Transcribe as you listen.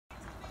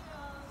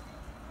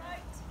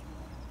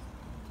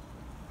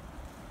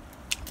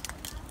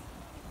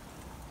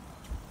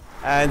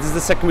And this is the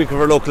second week of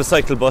our local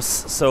cycle bus,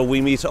 so we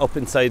meet up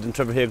inside in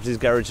Trevor Hagerty's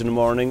garage in the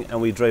morning and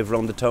we drive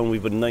around the town.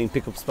 We've got 9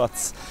 pickup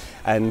spots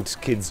and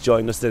kids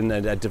join us then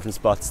at different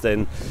spots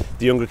then.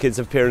 The younger kids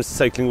have parents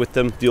cycling with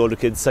them, the older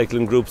kids cycle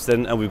in groups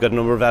then, and we've got a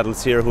number of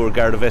adults here who are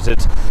Garda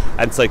vetted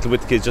and cycle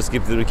with the kids just to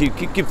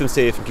keep them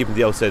safe and keeping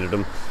the outside of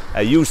them.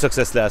 A huge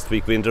success last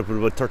week. We ended up with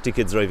about 30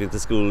 kids arriving at the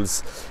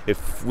schools.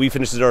 If we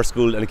finish at our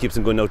school, and it keeps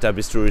them going out to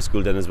Abbey's Drury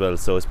School then as well,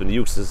 so it's been a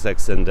huge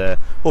success, and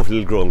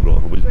hopefully it'll grow and grow.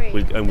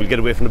 We'll get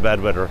away from the bad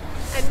weather.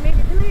 And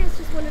maybe can I ask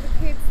just one of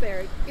the kids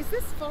there, is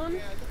this fun?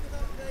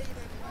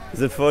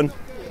 Is it fun?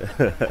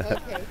 Okay,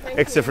 thank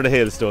Except for the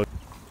hailstone.